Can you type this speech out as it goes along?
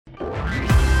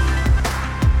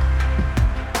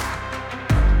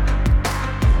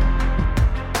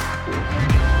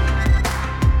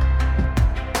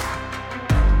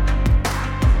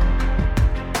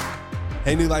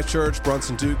Hey, New Life Church,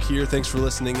 Bronson Duke here. Thanks for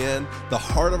listening in. The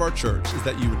heart of our church is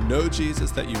that you would know Jesus,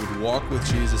 that you would walk with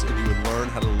Jesus, and you would learn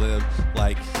how to live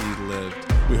like he lived.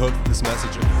 We hope that this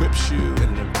message equips you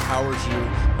and it empowers you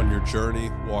on your journey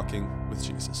walking with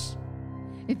Jesus.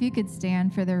 If you could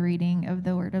stand for the reading of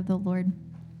the word of the Lord.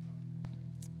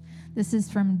 This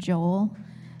is from Joel,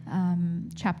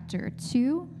 chapter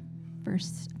 2,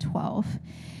 verse 12.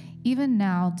 Even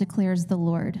now, declares the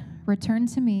Lord, return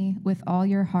to me with all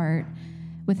your heart,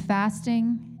 with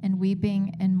fasting and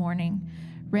weeping and mourning.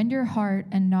 Rend your heart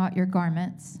and not your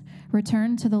garments.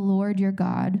 Return to the Lord your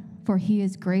God, for he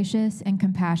is gracious and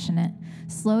compassionate,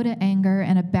 slow to anger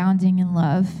and abounding in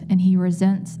love, and he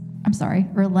relents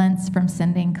from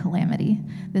sending calamity.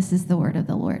 This is the word of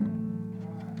the Lord.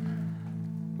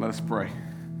 Let us pray.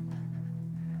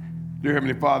 Dear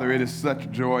Heavenly Father, it is such a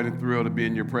joy and a thrill to be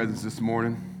in your presence this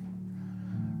morning.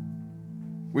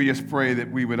 We just pray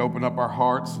that we would open up our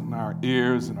hearts and our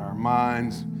ears and our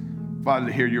minds, Father,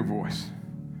 to hear your voice.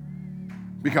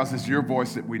 Because it's your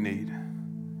voice that we need.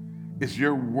 It's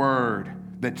your word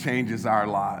that changes our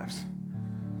lives.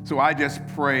 So I just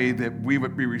pray that we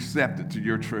would be receptive to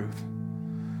your truth.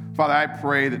 Father, I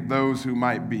pray that those who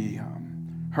might be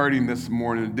hurting this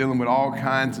morning and dealing with all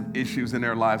kinds of issues in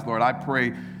their lives, Lord, I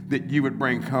pray that you would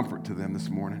bring comfort to them this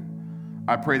morning.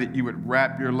 I pray that you would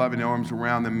wrap your loving arms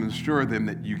around them and assure them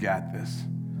that you got this.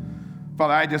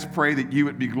 Father, I just pray that you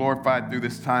would be glorified through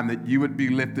this time, that you would be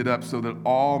lifted up so that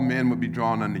all men would be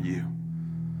drawn unto you.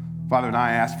 Father, and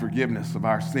I ask forgiveness of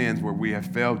our sins where we have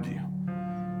failed you.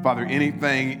 Father,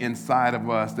 anything inside of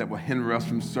us that will hinder us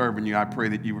from serving you, I pray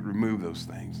that you would remove those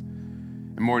things.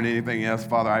 And more than anything else,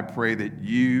 Father, I pray that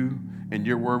you and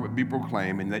your word would be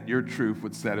proclaimed and that your truth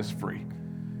would set us free.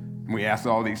 And we ask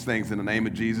all these things in the name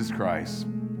of Jesus Christ.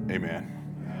 Amen.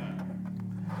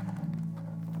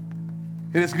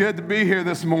 It is good to be here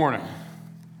this morning.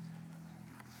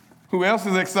 Who else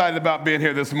is excited about being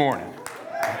here this morning?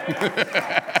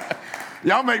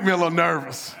 Y'all make me a little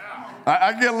nervous.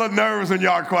 I get a little nervous when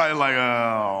y'all are quiet, like,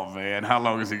 oh, man, how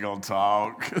long is he going to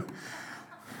talk?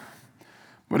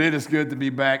 But it is good to be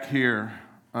back here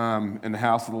in the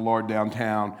house of the Lord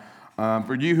downtown.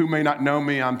 For you who may not know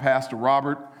me, I'm Pastor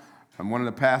Robert. I'm one of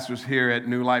the pastors here at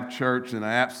New Life Church, and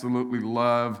I absolutely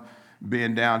love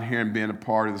being down here and being a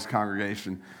part of this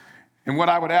congregation. And what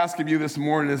I would ask of you this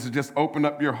morning is to just open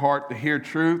up your heart to hear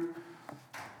truth.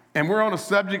 And we're on a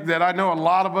subject that I know a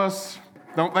lot of us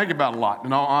don't think about a lot,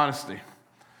 in all honesty,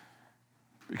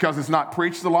 because it's not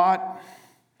preached a lot,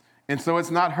 and so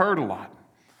it's not heard a lot.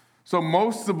 So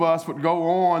most of us would go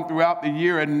on throughout the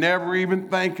year and never even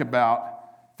think about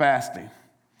fasting.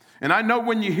 And I know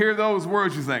when you hear those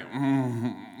words, you think, I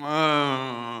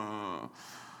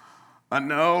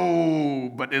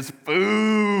know, but it's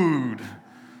food.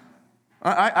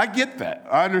 I get that.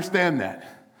 I understand that.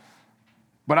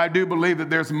 But I do believe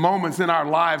that there's moments in our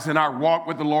lives, in our walk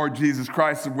with the Lord Jesus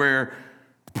Christ, where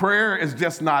prayer is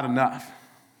just not enough.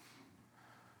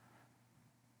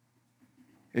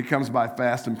 It comes by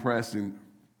fasting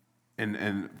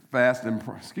and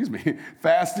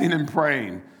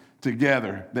praying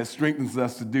together that strengthens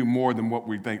us to do more than what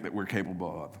we think that we're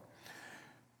capable of.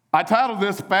 I titled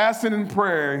this Fasting and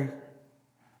Prayer,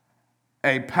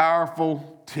 a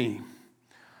Powerful Team.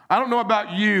 I don't know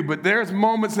about you, but there's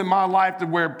moments in my life to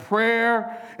where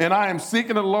prayer and I am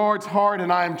seeking the Lord's heart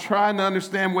and I am trying to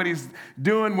understand what he's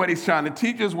doing, what he's trying to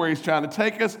teach us, where he's trying to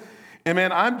take us. And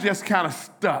man, I'm just kind of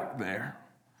stuck there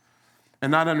and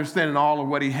not understanding all of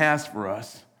what he has for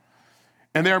us.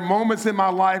 And there are moments in my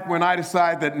life when I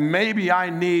decide that maybe I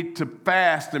need to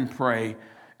fast and pray,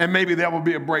 and maybe there will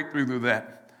be a breakthrough through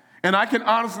that. And I can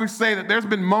honestly say that there's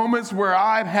been moments where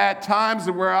I've had times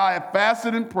where I have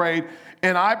fasted and prayed,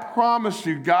 and I promise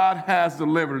you, God has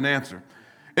delivered an answer.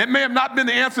 It may have not been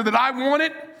the answer that I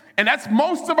wanted, and that's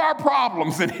most of our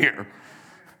problems in here.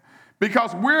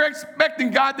 Because we're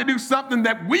expecting God to do something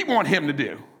that we want him to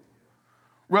do,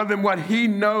 rather than what he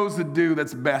knows to do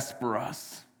that's best for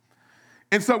us.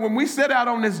 And so when we set out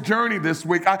on this journey this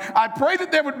week, I pray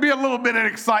that there would be a little bit of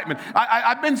excitement.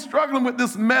 I've been struggling with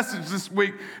this message this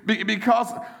week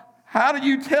because how do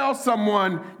you tell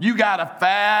someone you got to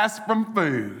fast from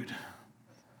food?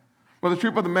 Well, the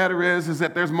truth of the matter is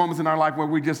that there's moments in our life where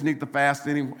we just need to fast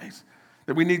anyways,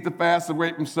 that we need to fast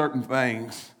away from certain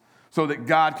things so that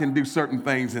God can do certain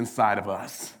things inside of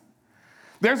us.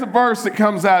 There's a verse that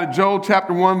comes out of Joel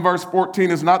chapter 1, verse 14.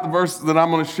 It's not the verse that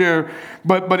I'm going to share,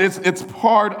 but it's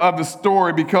part of the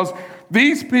story because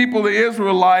these people, the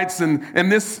Israelites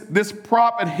and this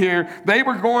prophet here, they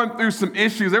were going through some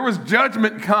issues. There was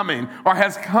judgment coming or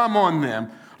has come on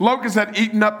them. Locusts had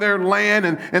eaten up their land,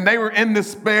 and they were in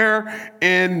despair.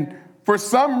 And for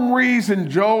some reason,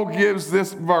 Joel gives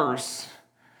this verse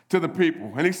to the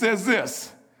people. And he says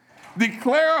this,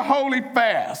 declare a holy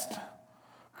fast.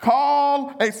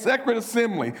 Call a sacred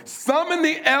assembly. Summon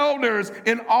the elders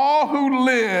and all who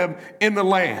live in the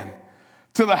land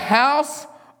to the house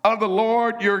of the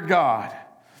Lord your God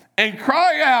and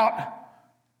cry out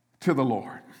to the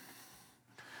Lord.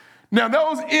 Now,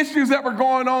 those issues that were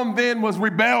going on then was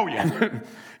rebellion.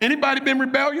 Anybody been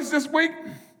rebellious this week?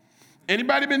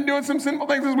 Anybody been doing some sinful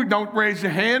things this week? Don't raise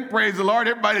your hand. Praise the Lord.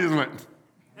 Everybody just went.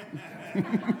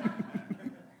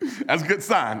 That's a good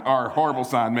sign, or a horrible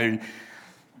sign maybe.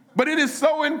 But it is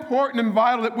so important and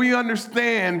vital that we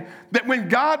understand that when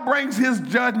God brings his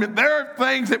judgment, there are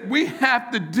things that we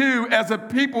have to do as a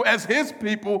people, as his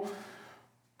people,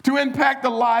 to impact the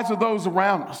lives of those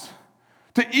around us.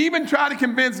 To even try to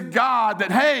convince God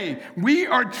that, hey, we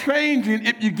are changing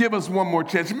if you give us one more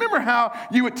chance. Remember how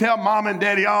you would tell mom and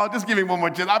daddy, oh, just give me one more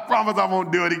chance. I promise I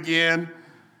won't do it again.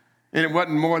 And it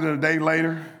wasn't more than a day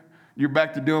later, you're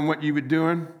back to doing what you were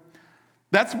doing.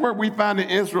 That's where we find the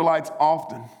Israelites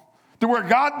often. To where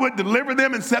God would deliver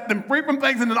them and set them free from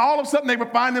things, and then all of a sudden they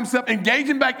would find themselves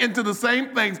engaging back into the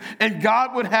same things, and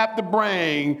God would have to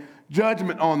bring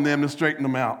judgment on them to straighten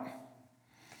them out.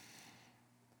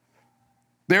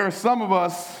 There are some of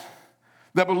us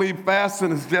that believe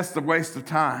fasting is just a waste of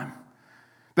time,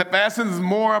 that fasting is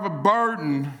more of a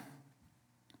burden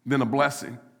than a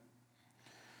blessing.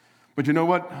 But you know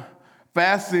what?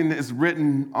 Fasting is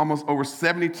written almost over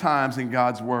 70 times in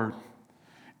God's word.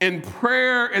 And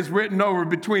prayer is written over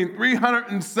between 300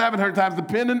 and 700 times,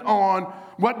 depending on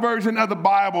what version of the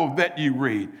Bible that you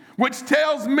read, which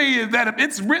tells me that if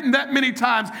it's written that many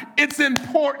times, it's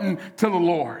important to the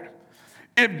Lord.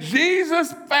 If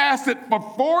Jesus fasted for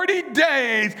 40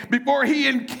 days before he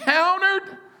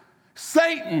encountered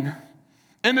Satan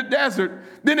in the desert,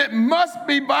 then it must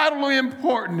be vitally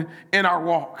important in our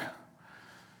walk.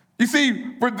 You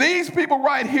see, for these people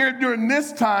right here during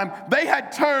this time, they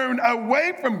had turned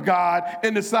away from God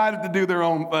and decided to do their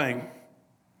own thing.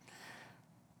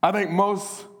 I think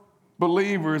most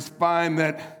believers find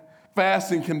that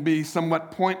fasting can be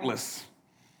somewhat pointless,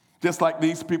 just like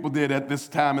these people did at this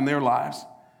time in their lives.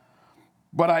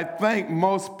 But I think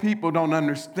most people don't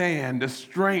understand the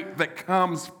strength that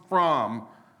comes from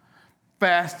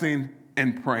fasting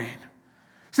and praying.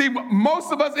 See,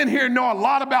 most of us in here know a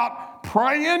lot about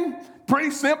praying,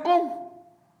 pretty simple,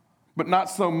 but not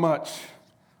so much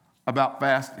about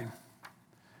fasting.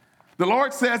 The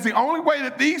Lord says the only way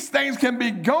that these things can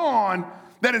be gone,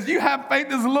 that is, you have faith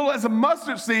as little as a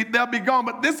mustard seed, they'll be gone.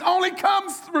 But this only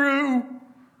comes through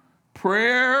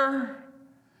prayer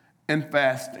and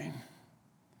fasting.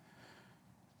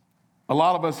 A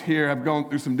lot of us here have gone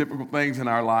through some difficult things in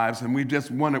our lives, and we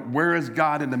just wondered, where is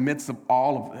God in the midst of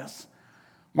all of this?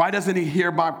 Why doesn't he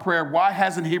hear my prayer? Why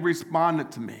hasn't he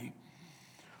responded to me?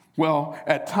 Well,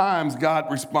 at times, God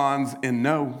responds in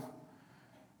no.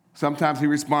 Sometimes he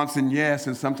responds in yes,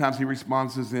 and sometimes he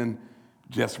responds in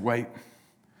just wait.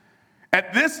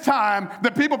 At this time,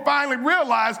 the people finally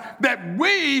realized that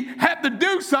we had to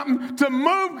do something to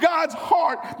move God's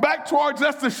heart back towards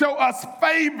us, to show us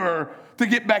favor, to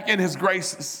get back in his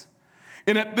graces.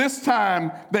 And at this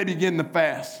time, they begin to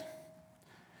fast.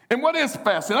 And what is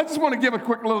fasting? I just want to give a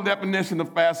quick little definition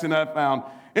of fasting I found.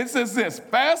 It says this: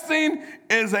 fasting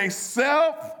is a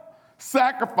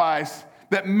self-sacrifice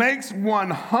that makes one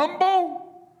humble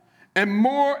and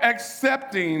more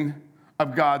accepting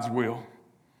of God's will.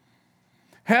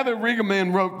 Heather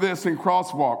Riegelman wrote this in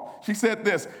Crosswalk. She said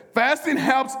this: fasting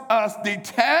helps us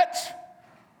detach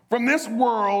from this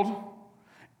world,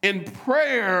 and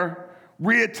prayer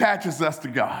reattaches us to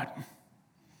God.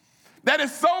 That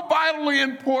is so vitally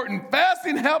important.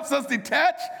 Fasting helps us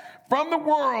detach from the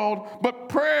world, but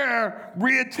prayer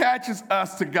reattaches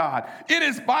us to God. It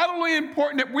is vitally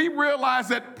important that we realize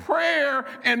that prayer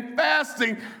and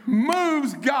fasting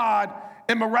moves God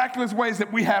in miraculous ways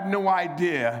that we have no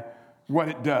idea what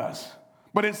it does.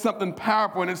 But it's something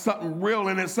powerful, and it's something real,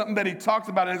 and it's something that he talks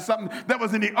about, and it's something that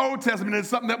was in the Old Testament, and it's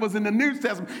something that was in the New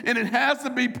Testament, and it has to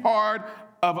be part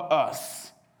of us.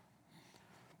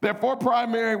 There are 4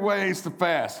 primary ways to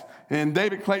fast, and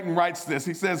David Clayton writes this.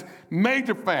 He says,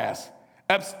 major fast: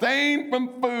 abstain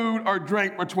from food or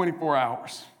drink for 24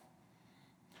 hours.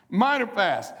 Minor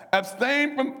fast: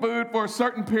 abstain from food for a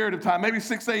certain period of time, maybe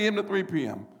 6 a.m. to 3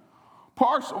 p.m.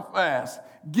 Partial fast: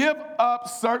 give up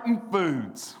certain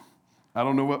foods. I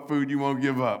don't know what food you want to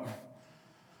give up.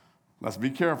 Let's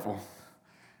be careful.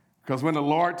 Because when the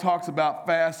Lord talks about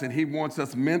fasting, he wants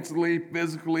us mentally,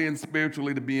 physically, and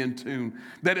spiritually to be in tune.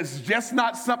 That it's just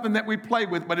not something that we play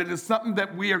with, but it is something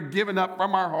that we are giving up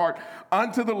from our heart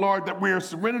unto the Lord, that we are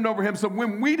surrendering over him. So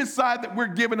when we decide that we're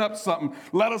giving up something,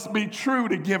 let us be true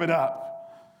to give it up.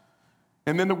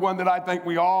 And then the one that I think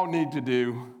we all need to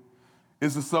do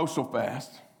is the social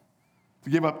fast. To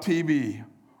give up TV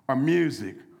or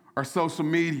music or social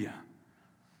media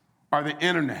or the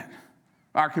internet,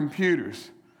 our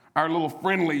computers, our little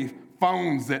friendly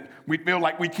phones that we feel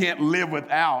like we can't live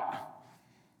without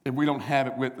if we don't have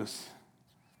it with us.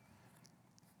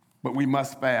 But we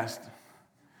must fast.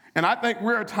 And I think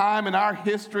we're a time in our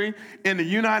history in the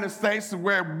United States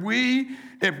where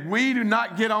if we do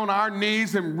not get on our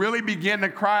knees and really begin to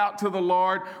cry out to the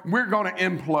Lord, we're going to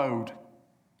implode.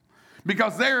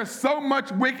 Because there is so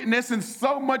much wickedness and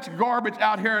so much garbage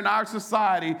out here in our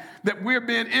society that we're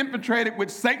being infiltrated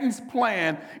with Satan's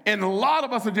plan, and a lot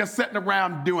of us are just sitting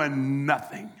around doing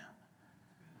nothing.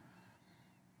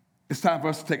 It's time for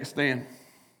us to take a stand.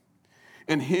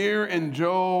 And here in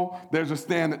Joel, there's a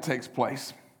stand that takes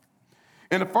place.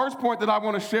 And the first point that I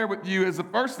want to share with you is the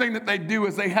first thing that they do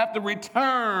is they have to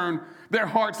return their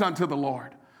hearts unto the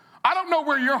Lord. I don't know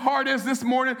where your heart is this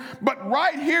morning, but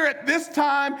right here at this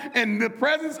time in the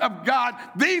presence of God,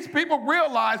 these people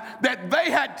realized that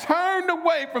they had turned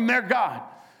away from their God.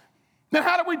 Now,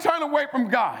 how do we turn away from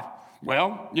God?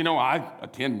 Well, I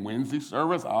attend Wednesday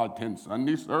service, I attend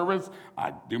Sunday service,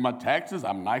 I do my taxes,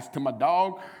 I'm nice to my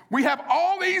dog. We have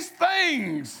all these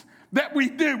things that we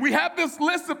do. We have this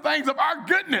list of things of our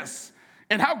goodness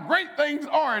and how great things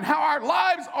are and how our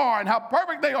lives are and how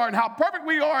perfect they are and how perfect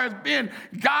we are as being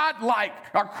God-like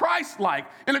or Christ-like.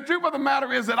 And the truth of the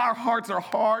matter is that our hearts are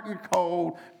hard and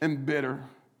cold and bitter.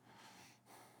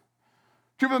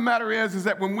 The truth of the matter is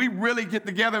that when we really get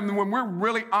together and when we're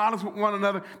really honest with one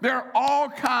another, there are all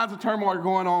kinds of turmoil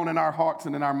going on in our hearts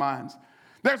and in our minds.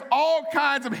 There's all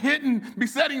kinds of hidden,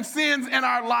 besetting sins in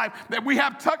our life that we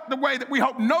have tucked away that we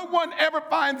hope no one ever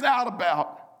finds out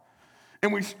about.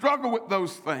 And we struggle with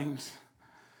those things,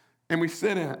 and we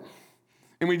sit in it,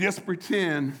 and we just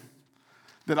pretend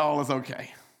that all is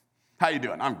okay. How you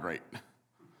doing? I'm great.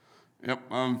 Yep,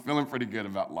 I'm feeling pretty good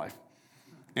about life.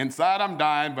 Inside, I'm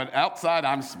dying, but outside,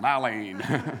 I'm smiling.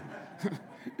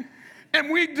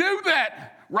 And we do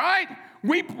that, right?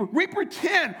 We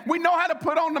pretend. We know how to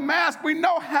put on the mask. We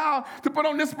know how to put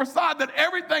on this facade that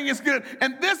everything is good.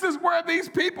 And this is where these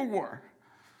people were.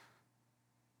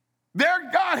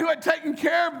 Their God who had taken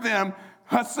care of them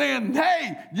was saying,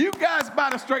 hey, you guys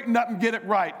better straighten up and get it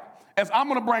right. As I'm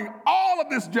going to bring all of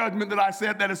this judgment that I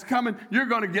said that is coming, you're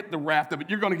going to get the wrath of it.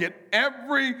 You're going to get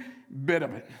every bit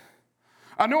of it.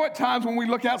 I know at times when we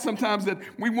look out sometimes that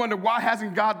we wonder, why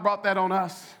hasn't God brought that on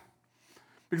us?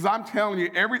 Because I'm telling you,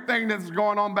 everything that's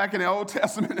going on back in the Old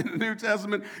Testament and the New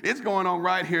Testament, it's going on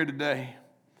right here today.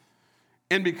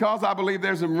 And because I believe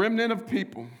there's a remnant of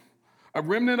people, a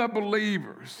remnant of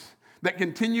believers that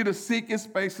continue to seek his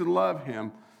face and love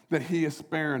him, that he is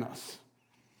sparing us.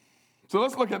 So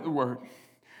let's look at the word.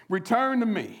 Return to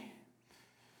me.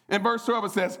 In verse 12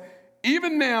 it says,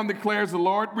 even now declares the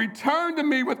Lord, return to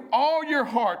me with all your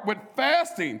heart, with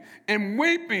fasting and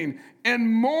weeping and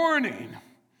mourning.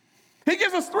 He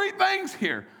gives us three things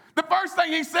here. The first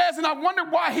thing he says, and I wonder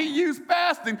why he used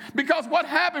fasting, because what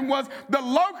happened was the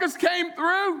locusts came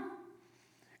through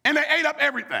and they ate up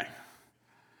everything.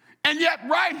 And yet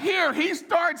right here, he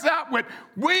starts out with,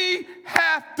 we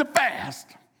have to fast.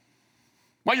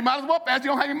 Well, you might as well fast. You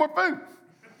don't have any more food.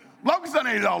 Locusts done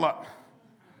ate it all up.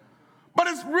 But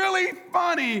it's really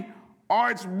funny, or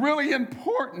it's really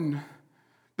important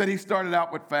that he started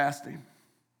out with fasting.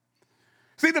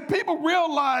 See, the people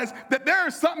realize that there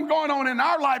is something going on in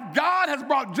our life. God has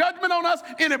brought judgment on us,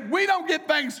 and if we don't get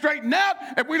things straightened out,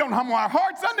 if we don't humble our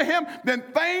hearts unto him, then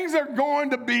things are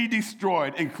going to be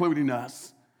destroyed, including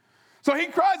us. So he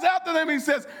cries out to them, and he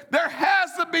says, there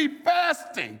has to be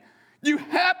fasting. You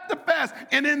have to fast.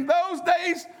 And in those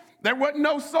days, there wasn't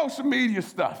no social media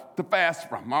stuff to fast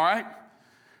from, all right?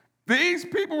 These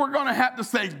people were going to have to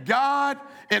say, God,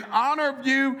 in honor of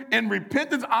you, in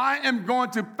repentance, I am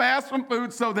going to fast from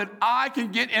food so that I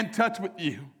can get in touch with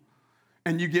you.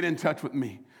 And you get in touch with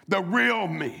me, the real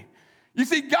me. You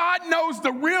see, God knows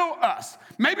the real us.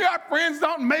 Maybe our friends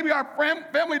don't, maybe our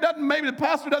family doesn't, maybe the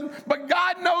pastor doesn't, but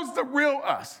God knows the real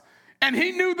us. And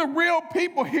he knew the real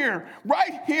people here,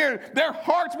 right here. Their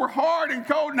hearts were hard and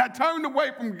cold, and I turned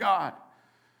away from God.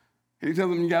 And he tells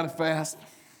them, you got to fast.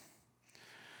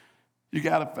 You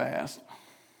got to fast.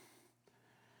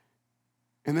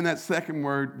 And then that second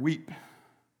word, weep.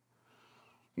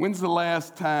 When's the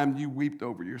last time you wept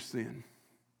over your sin?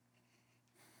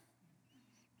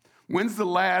 When's the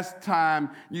last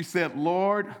time you said,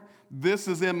 Lord, this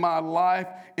is in my life,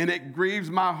 and it grieves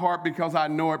my heart because I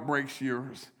know it breaks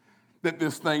yours, that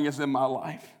this thing is in my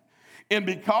life. And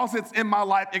because it's in my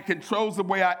life, it controls the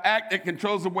way I act, it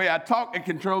controls the way I talk, it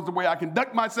controls the way I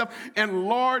conduct myself. And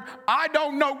Lord, I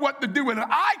don't know what to do with it.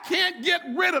 I can't get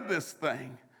rid of this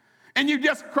thing. And you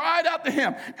just cried out to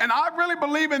him. And I really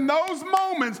believe in those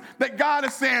moments that God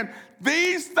is saying,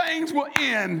 these things will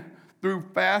end through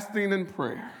fasting and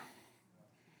prayer.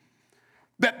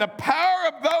 That the power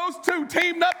of those two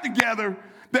teamed up together,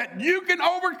 that you can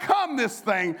overcome this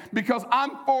thing because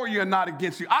I'm for you and not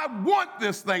against you. I want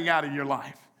this thing out of your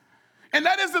life. And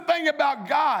that is the thing about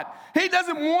God. He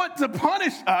doesn't want to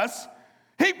punish us.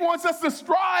 He wants us to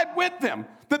strive with him,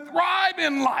 to thrive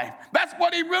in life. That's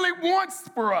what he really wants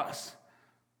for us.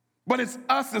 But it's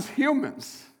us as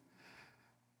humans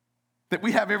that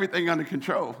we have everything under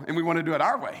control and we want to do it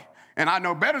our way. And I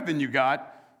know better than you, God.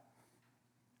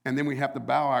 And then we have to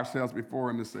bow ourselves before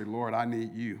him and say, Lord, I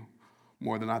need you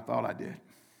more than I thought I did.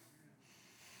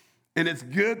 And it's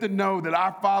good to know that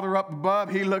our Father up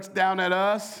above, he looks down at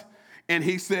us and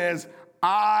he says,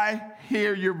 I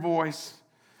hear your voice.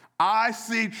 I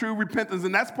see true repentance.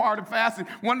 And that's part of fasting.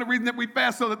 One of the reasons that we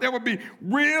fast, so that there would be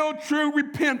real, true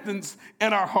repentance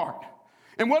in our heart.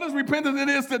 And what is repentance? It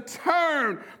is to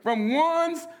turn from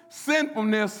one's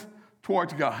sinfulness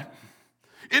towards God.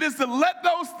 It is to let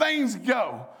those things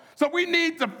go. So we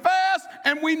need to fast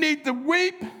and we need to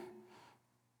weep.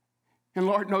 And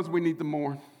Lord knows we need to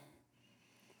mourn.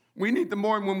 We need to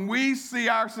mourn when we see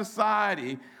our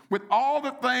society with all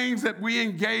the things that we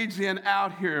engage in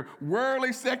out here,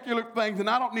 worldly, secular things, and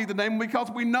I don't need to name them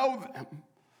because we know them.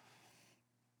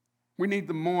 We need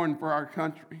to mourn for our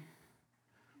country.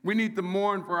 We need to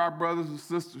mourn for our brothers and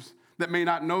sisters that may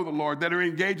not know the Lord, that are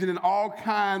engaging in all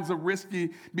kinds of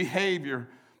risky behavior,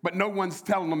 but no one's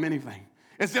telling them anything.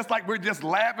 It's just like we're just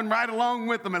laughing right along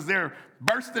with them as they're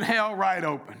bursting hell right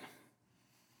open.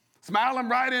 Smiling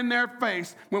right in their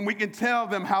face when we can tell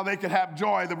them how they could have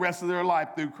joy the rest of their life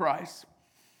through Christ.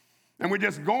 And we're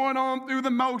just going on through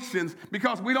the motions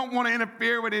because we don't want to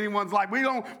interfere with anyone's life. We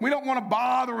don't want to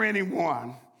bother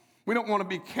anyone. We don't want to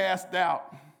be cast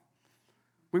out.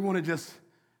 We want to just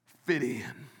fit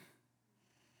in.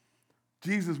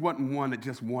 Jesus wasn't one that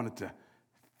just wanted to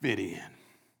fit in.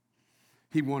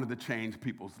 He wanted to change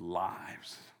people's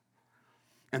lives.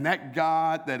 And that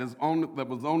God that was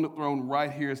on the throne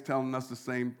right here is telling us the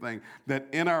same thing, that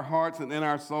in our hearts and in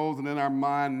our souls and in our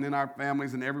mind and in our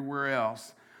families and everywhere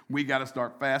else, we got to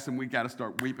start fasting, we got to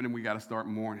start weeping, and we got to start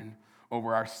mourning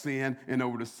over our sin and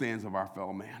over the sins of our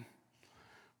fellow man.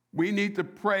 We need to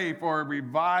pray for a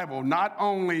revival, not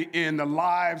only in the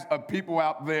lives of people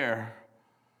out there,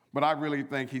 but I really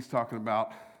think he's talking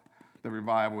about the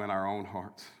revival in our own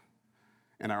hearts,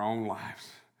 in our own lives.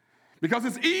 Because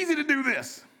it's easy to do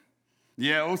this.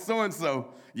 Yeah, oh, so-and-so.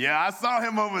 Yeah, I saw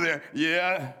him over there.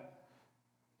 Yeah.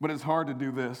 But it's hard to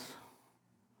do this.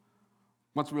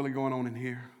 What's really going on in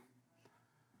here?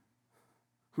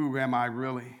 Who am I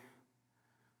really?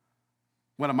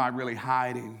 What am I really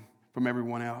hiding from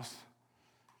everyone else?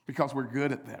 Because we're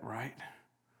good at that, right?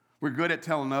 We're good at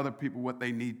telling other people what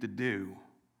they need to do,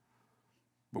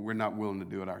 but we're not willing to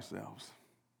do it ourselves.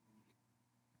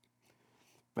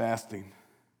 Fasting.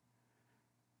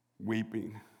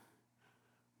 Weeping,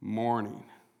 mourning.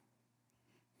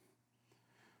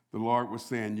 The Lord was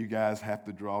saying, you guys have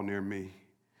to draw near me.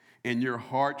 And your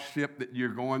hardship that you're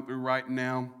going through right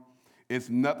now, it's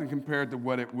nothing compared to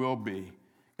what it will be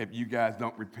if you guys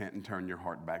don't repent and turn your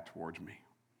heart back towards me.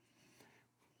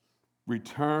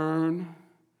 Return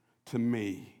to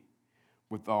me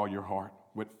with all your heart,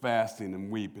 with fasting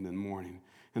and weeping and mourning.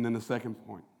 And then the second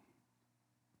point,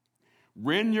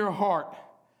 rend your heart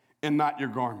and not your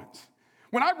garments.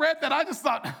 When I read that, I just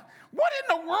thought, what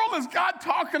in the world is God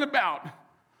talking about?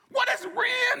 What is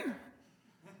rend?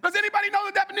 Does anybody know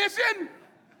the definition?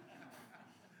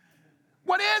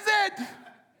 What is it?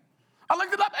 I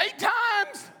looked it up 8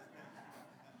 times.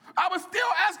 I was still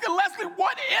asking Leslie,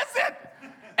 what is it?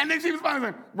 And then she was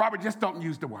finally like, Robert, just don't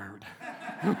use the word.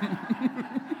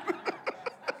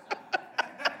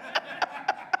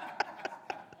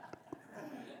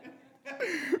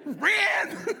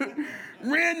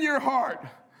 Rend your heart.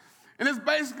 And it's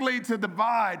basically to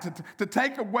divide, to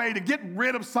take away, to get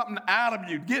rid of something out of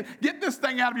you. Get this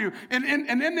thing out of you. And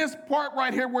in this part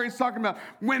right here where he's talking about,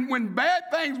 when bad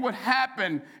things would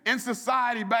happen in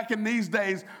society back in these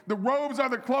days, the robes or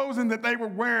the clothing that they were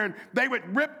wearing, they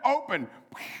would rip open.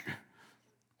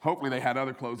 Hopefully they had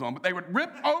other clothes on, but they would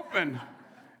rip open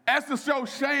as to show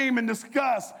shame and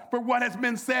disgust for what has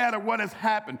been said or what has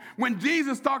happened. When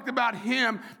Jesus talked about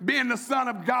him being the Son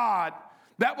of God,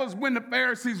 that was when the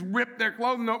Pharisees ripped their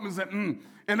clothing open and said,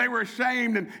 and they were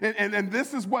ashamed. And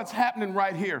this is what's happening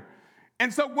right here.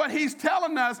 And so what he's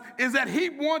telling us is that he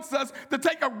wants us to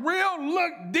take a real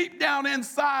look deep down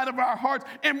inside of our hearts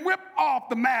and rip off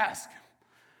the mask,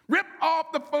 rip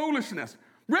off the foolishness,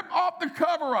 rip off the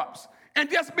cover-ups, and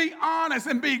just be honest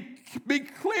and be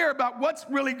clear about what's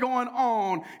really going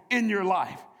on in your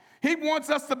life. He wants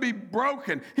us to be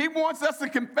broken. He wants us to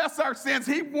confess our sins.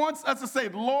 He wants us to say,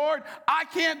 Lord, I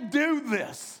can't do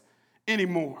this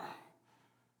anymore.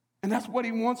 And that's what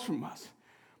he wants from us.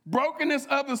 Brokenness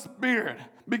of the spirit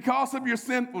because of your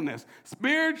sinfulness.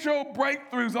 Spiritual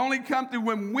breakthroughs only come through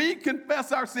when we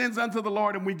confess our sins unto the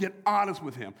Lord and we get honest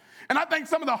with him. And I think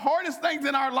some of the hardest things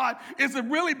in our life is to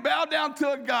really bow down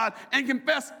to God and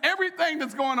confess everything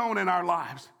that's going on in our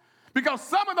lives. Because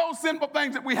some of those sinful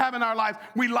things that we have in our lives,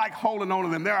 we like holding on to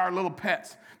them. They're our little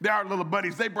pets. They're our little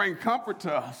buddies. They bring comfort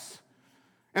to us.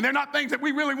 And they're not things that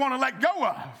we really want to let go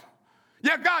of.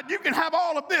 Yeah, God, you can have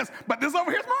all of this, but this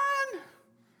over here's mine.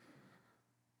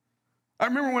 I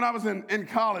remember when I was in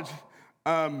college,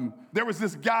 there was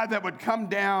this guy that would come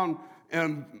down,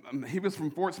 and he was from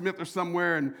Fort Smith or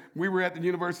somewhere, and we were at the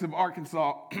University of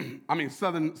Arkansas,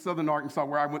 Southern Arkansas,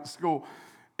 where I went to school,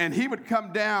 and he would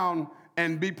come down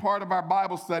and be part of our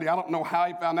Bible study. I don't know how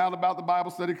he found out about the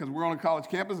Bible study because we're on a college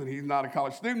campus and he's not a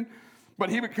college student, but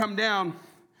he would come down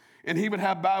and he would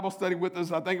have Bible study with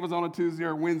us. I think it was on a Tuesday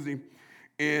or Wednesday.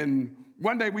 And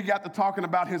one day we got to talking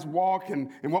about his walk and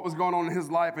what was going on in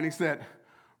his life. And he said,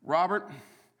 Robert,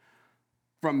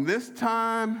 from this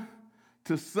time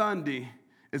to Sunday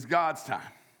is God's time.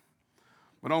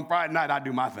 But on Friday night, I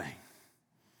do my thing.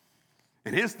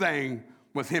 And his thing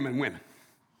was him and women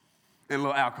and a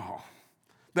little alcohol.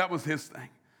 That was his thing.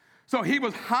 So he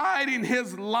was hiding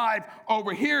his life.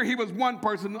 Over here, he was one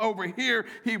person. Over here,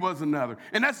 he was another.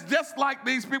 And that's just like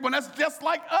these people, and that's just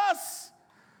like us.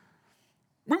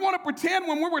 We want to pretend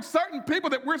when we're with certain people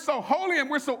that we're so holy and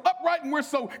we're so upright and we're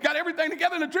so got everything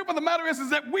together. And the truth of the matter is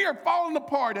that we are falling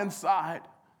apart inside.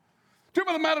 Truth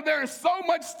of the matter, there is so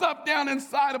much stuff down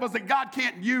inside of us that God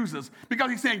can't use us because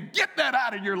he's saying, get that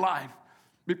out of your life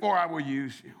before I will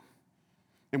use you.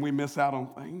 And we miss out on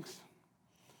things.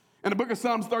 In the book of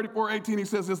Psalms 34:18, he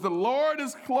says this, the Lord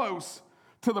is close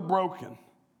to the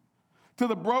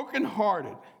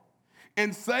brokenhearted,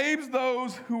 and saves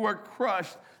those who are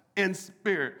crushed in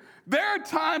spirit. There are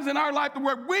times in our life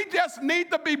where we just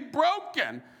need to be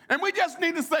broken, and we just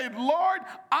need to say, Lord,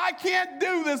 I can't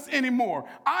do this anymore.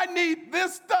 I need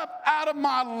this stuff out of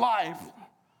my life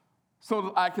so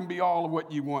that I can be all of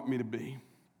what you want me to be.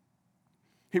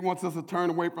 He wants us to turn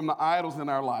away from the idols in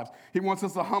our lives. He wants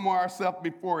us to humble ourselves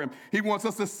before him. He wants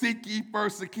us to seek ye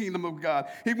first the kingdom of God.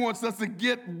 He wants us to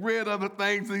get rid of the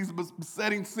things, these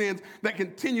besetting sins that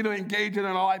continue to engage in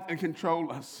our life and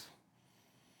control us.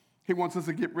 He wants us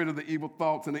to get rid of the evil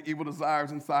thoughts and the evil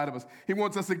desires inside of us. He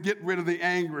wants us to get rid of the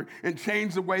anger and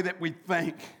change the way that we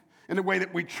think and the way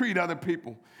that we treat other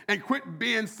people and quit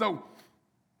being so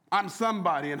I'm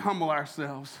somebody and humble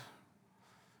ourselves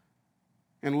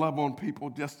and love on people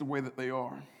just the way that they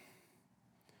are.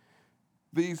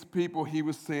 These people, he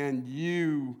was saying,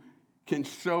 you can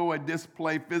show a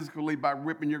display physically by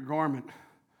ripping your garment,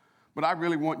 but I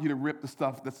really want you to rip the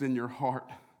stuff that's in your heart,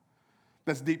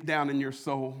 that's deep down in your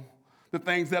soul, the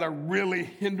things that are really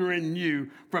hindering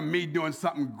you from me doing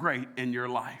something great in your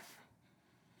life.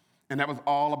 And that was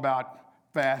all about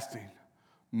fasting,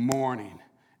 mourning,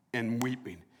 and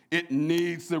weeping. It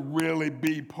needs to really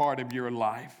be part of your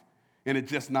life. And it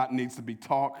just not needs to be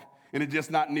talk. And it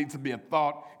just not needs to be a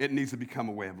thought. It needs to become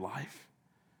a way of life.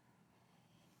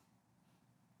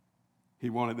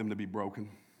 He wanted them to be broken.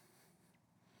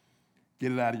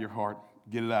 Get it out of your heart.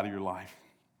 Get it out of your life.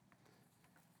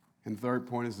 And the third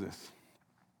point is this.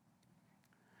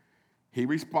 He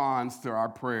responds to our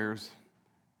prayers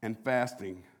and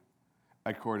fasting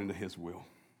according to his will.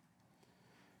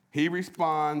 He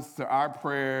responds to our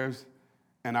prayers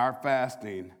and our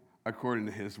fasting according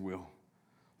to his will.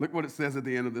 Look what it says at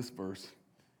the end of this verse.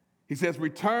 He says,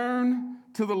 return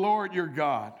to the Lord your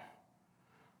God,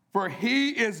 for he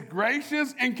is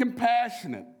gracious and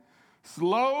compassionate,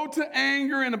 slow to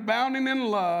anger and abounding in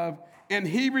love, and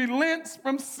he relents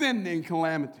from sending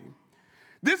calamity.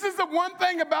 This is the one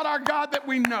thing about our God that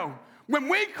we know. When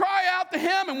we cry out to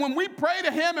him and when we pray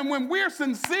to him and when we're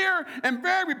sincere and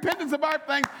very repentant of our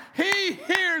things, he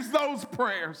hears those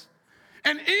prayers.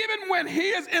 And even when he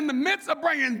is in the midst of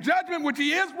bringing judgment, which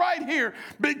he is right here,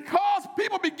 because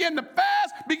people begin to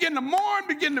fast, begin to mourn,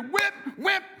 begin to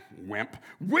whip, wimp,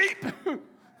 weep.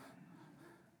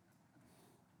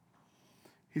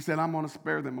 He said, I'm going to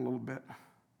spare them a little bit.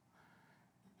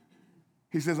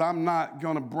 He says, I'm not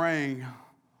going to bring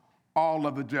all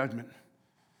of the judgment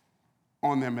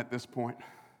on them at this point.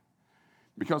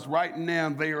 Because right now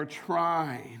they are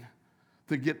trying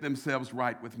to get themselves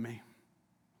right with me.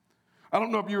 I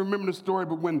don't know if you remember the story,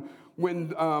 but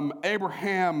when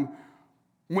Abraham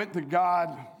went to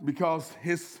God because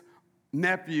his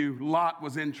nephew Lot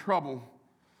was in trouble,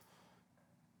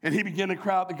 and he began to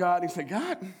cry out to God, and he said,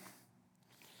 God,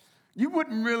 you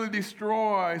wouldn't really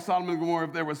destroy Sodom and Gomorrah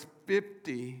if there was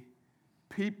 50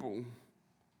 people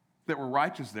that were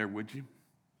righteous there, would you?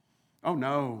 Oh,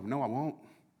 no, I won't.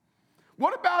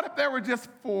 What about if there were just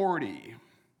 40?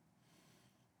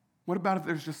 What about if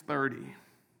there's just 30?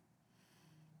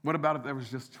 What about if there was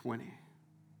just 20?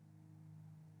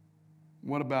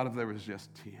 What about if there was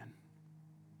just 10?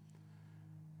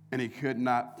 And he could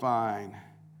not find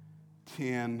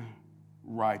 10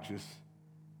 righteous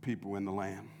people in the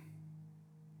land.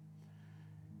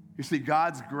 You see,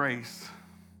 God's grace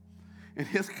and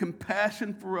his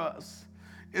compassion for us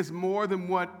is more than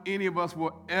what any of us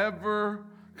will ever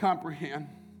comprehend.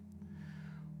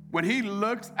 When he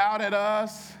looks out at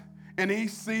us and he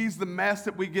sees the mess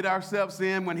that we get ourselves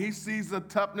in, when he sees the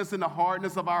toughness and the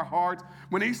hardness of our hearts,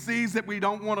 when he sees that we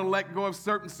don't want to let go of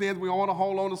certain sins, we want to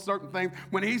hold on to certain things,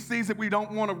 when he sees that we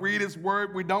don't want to read his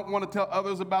word, we don't want to tell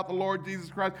others about the Lord Jesus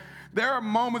Christ, there are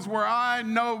moments where I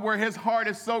know where his heart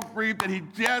is so grieved that he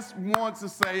just wants to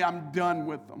say, I'm done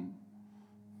with them.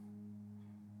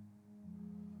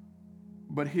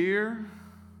 But here,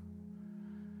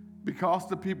 because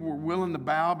the people were willing to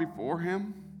bow before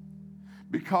him,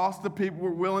 because the people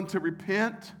were willing to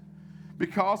repent,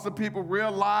 because the people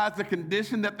realized the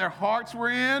condition that their hearts were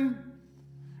in,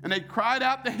 and they cried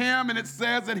out to him, and it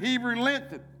says that he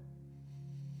relented.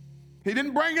 He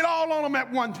didn't bring it all on them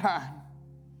at one time.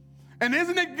 And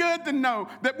isn't it good to know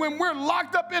that when we're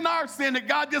locked up in our sin, that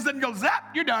God just doesn't go,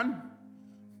 zap, you're done.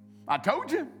 I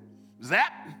told you,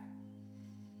 zap.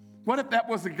 What if that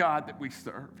was the God that we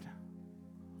served?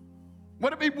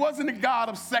 What if he wasn't a God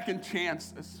of second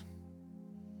chances?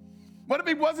 What if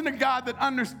he wasn't a God that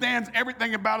understands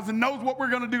everything about us and knows what we're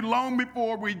going to do long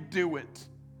before we do it?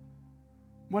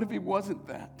 What if he wasn't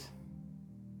that?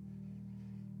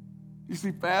 You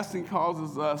see, fasting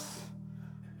causes us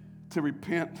to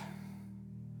repent.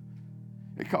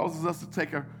 It causes us to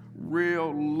take a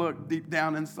real look deep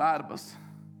down inside of us.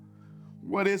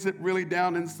 What is it really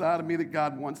down inside of me that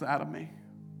God wants out of me?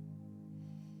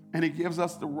 And he gives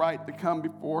us the right to come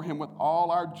before him with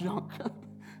all our junk,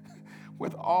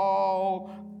 with all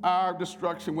our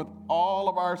destruction, with all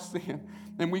of our sin.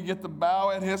 And we get to bow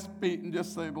at his feet and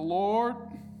just say, Lord,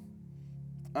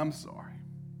 I'm sorry.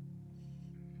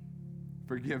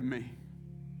 Forgive me.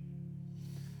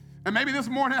 And maybe this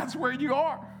morning that's where you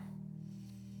are.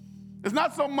 It's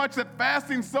not so much that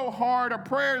fasting's so hard or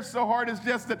prayer is so hard, it's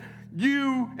just that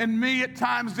you and me at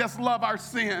times just love our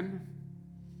sin.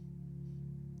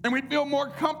 And we feel more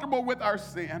comfortable with our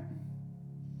sin.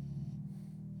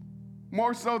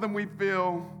 More so than we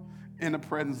feel in the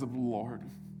presence of the Lord.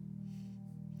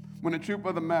 When the truth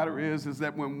of the matter is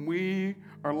that when we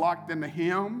are locked into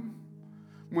him,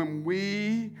 when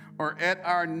we are at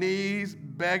our knees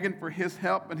begging for his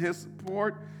help and his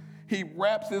support, he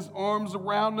wraps his arms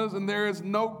around us, and there is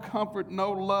no comfort,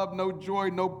 no love, no joy,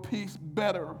 no peace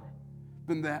better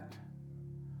than that.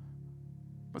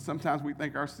 But sometimes we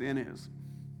think our sin is.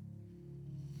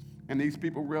 And these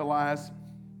people realize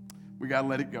we got to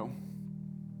let it go.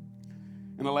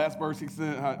 And the last verse he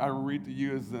said, I read to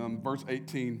you is verse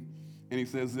 18, and he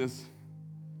says this: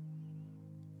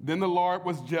 Then the Lord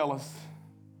was jealous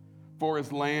for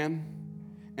his land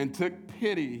and took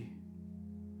pity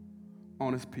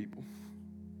on his people.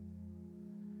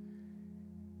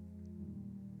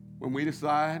 When we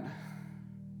decide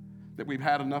that we've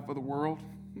had enough of the world,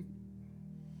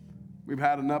 we've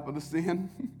had enough of the sin,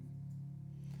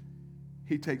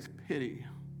 he takes pity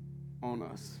on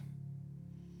us.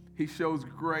 He shows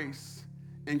grace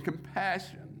and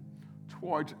compassion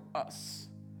towards us.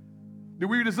 Do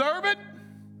we deserve it?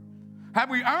 Have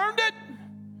we earned it?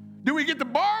 Do we get to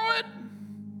borrow it?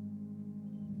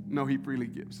 No, he freely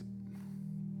gives it.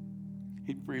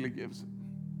 He freely gives it.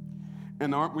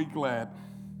 And aren't we glad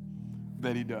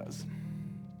that he does?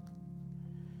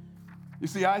 You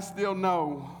see, I still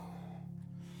know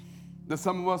that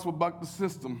some of us will buck the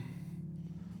system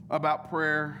about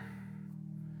prayer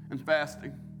and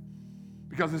fasting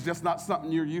because it's just not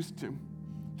something you're used to,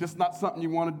 just not something you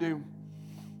want to do.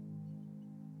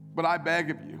 But I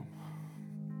beg of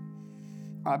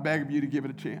you to give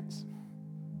it a chance.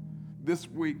 this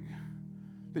week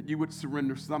that you would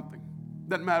surrender something.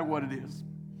 Doesn't matter what it is.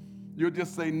 You'll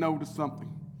just say no to something.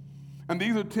 And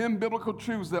these are 10 biblical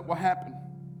truths that will happen.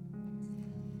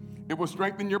 It will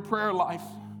strengthen your prayer life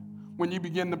when you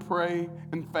begin to pray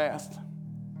and fast.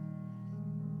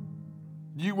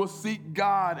 You will seek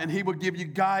God, and He will give you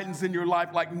guidance in your life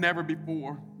like never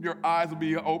before. Your eyes will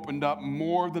be opened up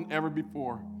more than ever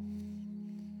before.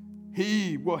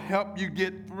 He will help you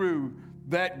get through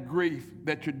that grief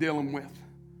that you're dealing with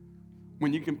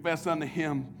when you confess unto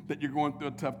Him that you're going through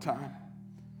a tough time.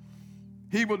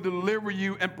 He will deliver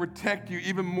you and protect you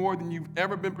even more than you've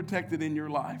ever been protected in your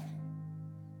life.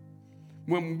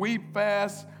 When we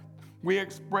fast, we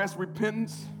express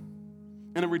repentance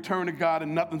and a return to God,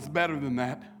 and nothing's better than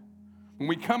that. When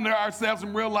we come to ourselves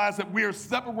and realize that we are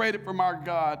separated from our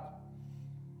God,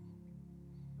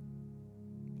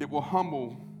 it will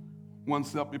humble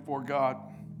oneself before God.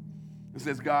 It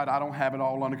says, God, I don't have it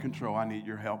all under control. I need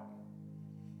your help.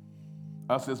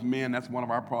 Us as men, that's one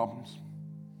of our problems.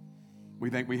 We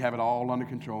think we have it all under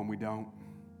control, and we don't.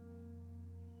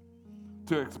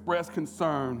 To express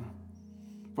concern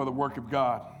for the work of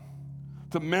God,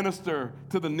 to minister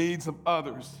to the needs of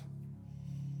others.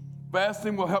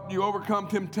 Fasting will help you overcome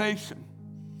temptation,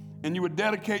 and you will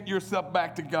dedicate yourself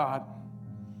back to God.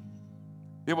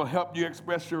 It will help you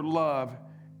express your love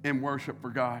and worship for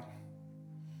God.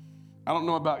 I don't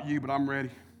know about you, but I'm ready.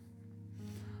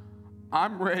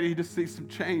 I'm ready to see some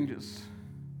changes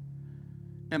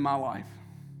in my life.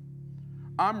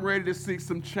 I'm ready to see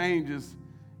some changes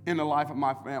in the life of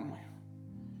my family.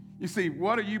 You see,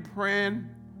 what are you praying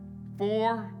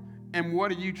for, and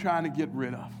what are you trying to get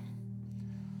rid of?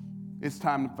 It's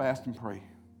time to fast and pray,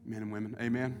 men and women.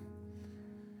 Amen.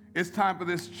 It's time for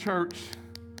this church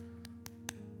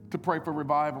to pray for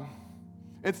revival.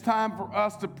 It's time for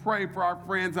us to pray for our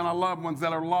friends and our loved ones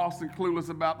that are lost and clueless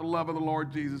about the love of the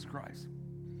Lord Jesus Christ.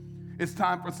 It's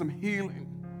time for some healing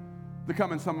to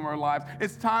come in some of our lives.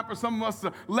 It's time for some of us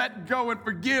to let go and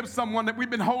forgive someone that we've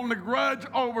been holding a grudge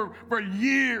over for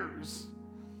years,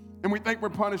 and we think we're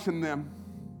punishing them.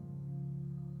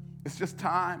 It's just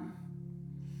time.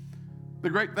 The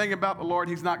great thing about the Lord,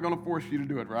 He's not going to force you to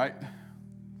do it, right?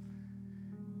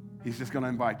 He's just going to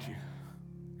invite you.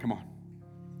 Come on.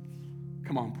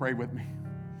 Come on, pray with me.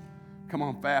 Come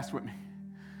on, fast with me.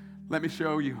 Let me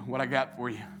show you what I got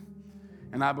for you.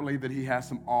 And I believe that He has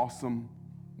some awesome,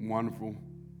 wonderful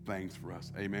things for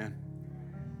us. Amen.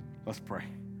 Let's pray.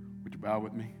 Would you bow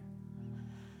with me?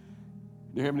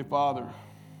 Dear Heavenly Father,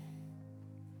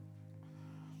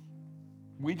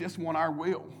 we just want our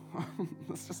will.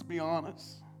 Let's just be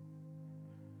honest.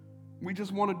 We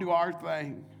just want to do our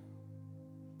thing.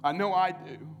 I know I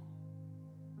do.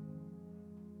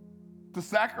 To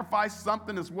sacrifice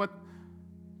something is what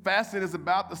fasting is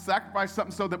about, to sacrifice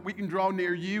something so that we can draw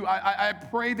near you. I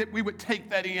pray that we would take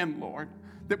that in, Lord,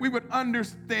 that we would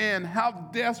understand how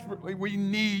desperately we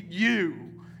need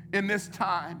you in this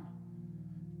time,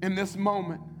 in this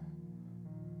moment.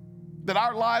 That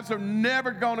our lives are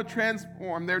never going to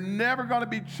transform. They're never going to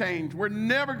be changed. We're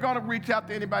never going to reach out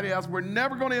to anybody else. We're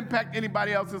never going to impact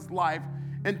anybody else's life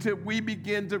until we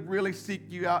begin to really seek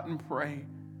you out and pray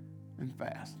and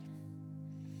fast.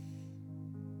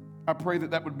 I pray that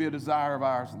that would be a desire of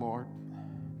ours, Lord,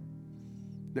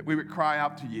 that we would cry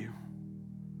out to you,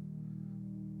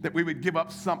 that we would give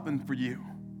up something for you,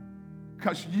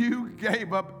 because you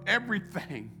gave up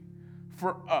everything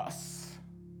for us.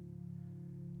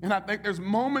 And I think there's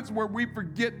moments where we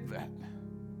forget that.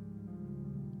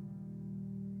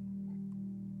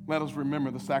 Let us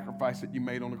remember the sacrifice that you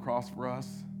made on the cross for us.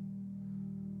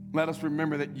 Let us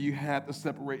remember that you had to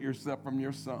separate yourself from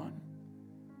your son.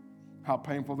 How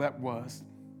painful that was.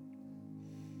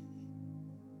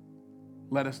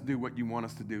 Let us do what you want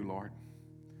us to do, Lord.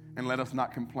 And let us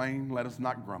not complain, let us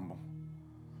not grumble,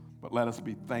 but let us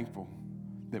be thankful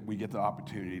that we get the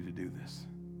opportunity to do this.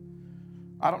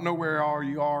 I don't know where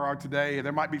you are today.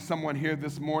 There might be someone here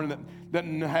this morning that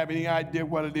doesn't have any idea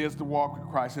what it is to walk with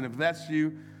Christ. And if that's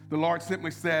you, the Lord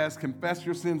simply says, confess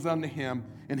your sins unto Him,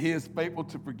 and He is faithful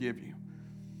to forgive you.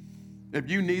 If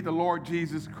you need the Lord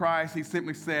Jesus Christ, He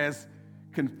simply says,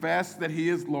 confess that He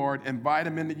is Lord, invite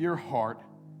Him into your heart,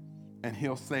 and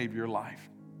He'll save your life.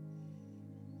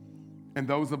 And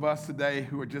those of us today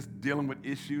who are just dealing with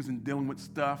issues and dealing with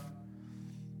stuff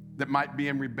that might be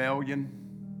in rebellion,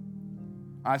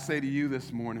 I say to you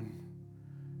this morning,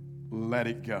 let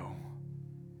it go.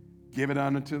 Give it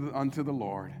unto the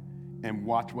Lord and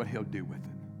watch what He'll do with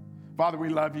it. Father, we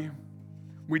love you.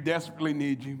 We desperately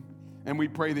need you. And we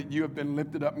pray that you have been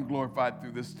lifted up and glorified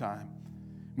through this time.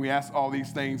 We ask all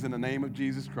these things in the name of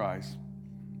Jesus Christ.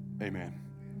 Amen.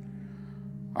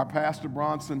 Our pastor,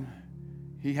 Bronson,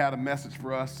 he had a message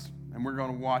for us, and we're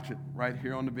going to watch it right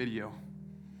here on the video.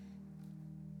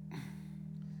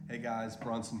 Hey guys,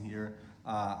 Bronson here.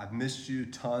 I've missed you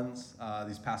tons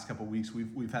these past couple of weeks.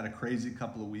 We've had a crazy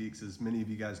couple of weeks. As many of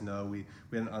you guys know, we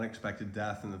had an unexpected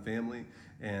death in the family,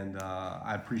 and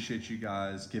I appreciate you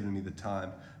guys giving me the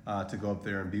time to go up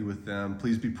there and be with them.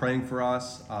 Please be praying for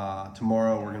us.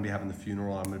 Tomorrow we're going to be having the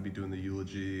funeral. I'm going to be doing the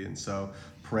eulogy, and so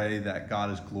pray that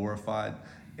God is glorified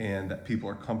and that people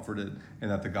are comforted and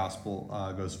that the gospel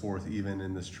goes forth even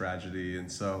in this tragedy.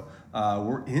 And so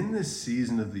we're in this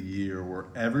season of the year where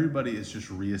everybody is just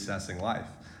reassessing life.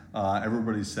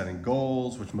 Everybody's setting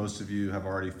goals, which most of you have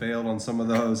already failed on some of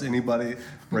those. Anybody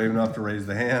brave enough to raise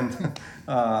the hand?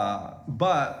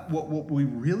 But what we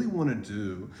really want to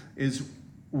do is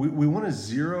we want to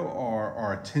zero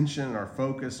our attention, our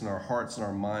focus, and our hearts and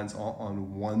our minds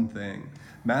on one thing.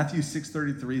 Matthew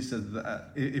 6:33 says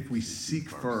that if we seek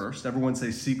first, everyone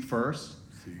say seek first.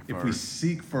 If we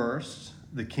seek first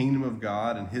the kingdom of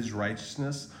God and his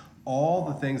righteousness, all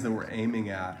the things that we're aiming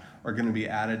at are going to be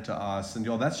added to us. And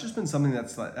y'all, that's just been something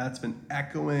that's been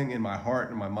echoing in my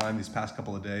heart and my mind these past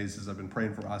couple of days as I've been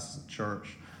praying for us as a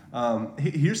church.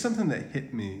 Here's something that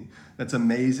hit me that's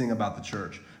amazing about the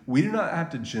church. We do not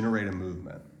have to generate a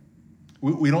movement.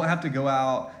 We don't have to go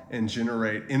out and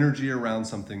generate energy around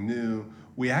something new.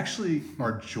 We actually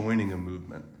are joining a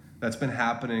movement that's been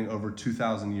happening over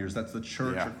 2,000 years. That's the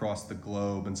church across the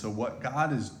globe. And so what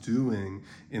God is doing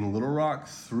in Little Rock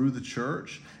through the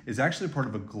church is actually part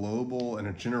of a global and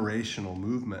a generational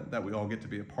movement that we all get to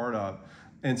be a part of.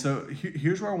 And so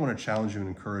here's where I want to challenge you and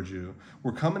encourage you.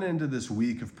 We're coming into this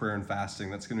week of prayer and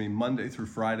fasting. That's going to be Monday through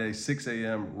Friday, 6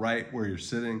 a.m., right where you're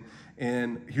sitting.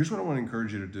 And here's what I want to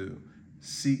encourage you to do.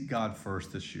 Seek God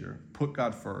first this year. Put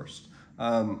God first.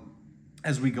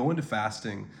 As we go into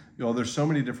fasting, there's so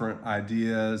many different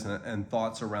ideas and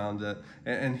thoughts around it.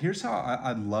 And here's how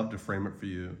I'd love to frame it for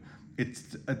you.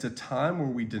 It's a time where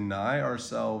we deny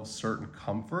ourselves certain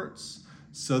comforts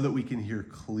so that we can hear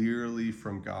clearly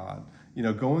from God.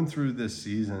 Going through this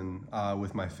season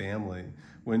with my family,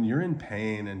 when you're in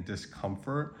pain and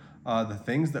discomfort, the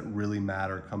things that really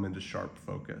matter come into sharp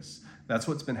focus. That's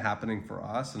what's been happening for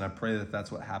us, and I pray that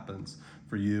that's what happens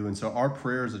for you. And so our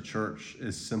prayer as a church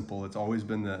is simple. It's always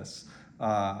been this,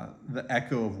 the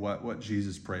echo of what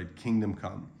Jesus prayed, kingdom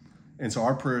come. And so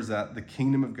our prayer is that the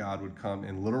kingdom of God would come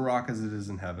in Little Rock as it is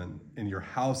in heaven, in your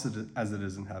house as it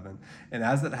is in heaven. And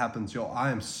as that happens,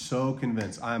 I am so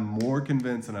convinced, I am more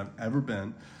convinced than I've ever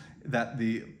been, that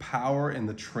the power and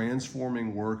the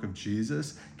transforming work of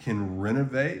Jesus can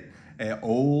renovate an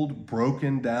old,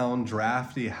 broken down,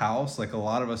 drafty house like a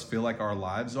lot of us feel like our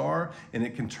lives are, and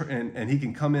it can and he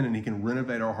can come in and he can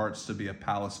renovate our hearts to be a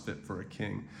palace fit for a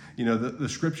king. The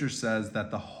scripture says that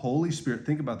the Holy Spirit,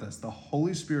 think about this, the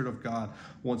Holy Spirit of God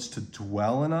wants to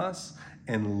dwell in us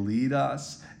and lead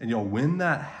us. And when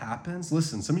that happens,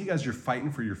 listen, some of you guys, you're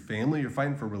fighting for your family, you're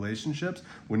fighting for relationships.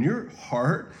 When your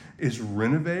heart is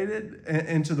renovated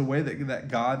into the way that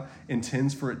God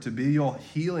intends for it to be,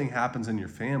 healing happens in your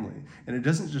family. And it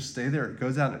doesn't just stay there, it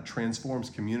goes out and it transforms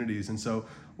communities. And so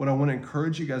what I want to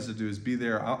encourage you guys to do is be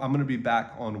there. I'm going to be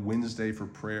back on Wednesday for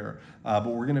prayer, but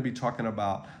we're going to be talking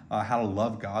about how to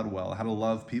love God well, how to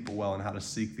love people well, and how to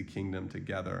seek the kingdom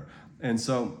together. And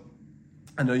so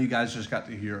I know you guys just got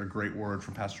to hear a great word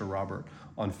from Pastor Robert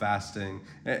on fasting.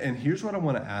 And here's what I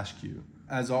want to ask you.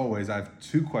 As always, I have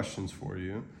two questions for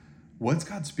you. What's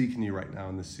God speaking to you right now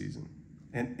in this season?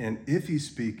 And if he's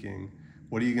speaking,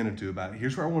 what are you going to do about it?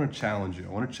 Here's where I want to challenge you. I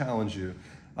want to challenge you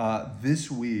this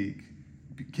week,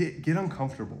 get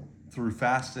uncomfortable through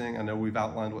fasting. I know we've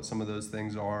outlined what some of those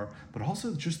things are, but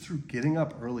also just through getting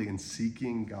up early and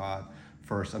seeking God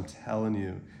first. I'm telling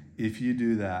you, if you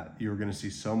do that, you're going to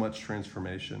see so much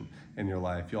transformation in your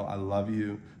life. I love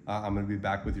you. I'm going to be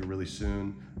back with you really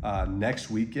soon.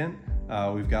 Next weekend,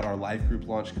 we've got our life group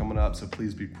launch coming up, so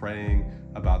please be praying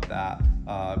about that.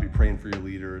 Be praying for your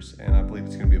leaders, and I believe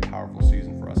it's going to be a powerful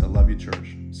season for us. I love you,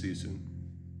 church. See you soon.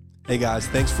 Hey guys,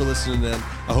 thanks for listening in.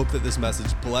 I hope that this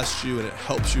message blessed you and it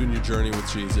helps you in your journey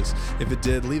with Jesus. If it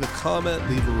did, leave a comment,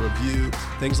 leave a review.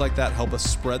 Things like that help us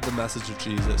spread the message of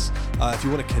Jesus. If you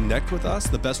want to connect with us,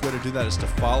 the best way to do that is to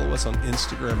follow us on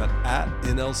Instagram at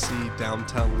NLC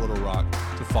Downtown Little Rock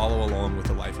to follow along with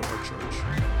the life of our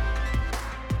church.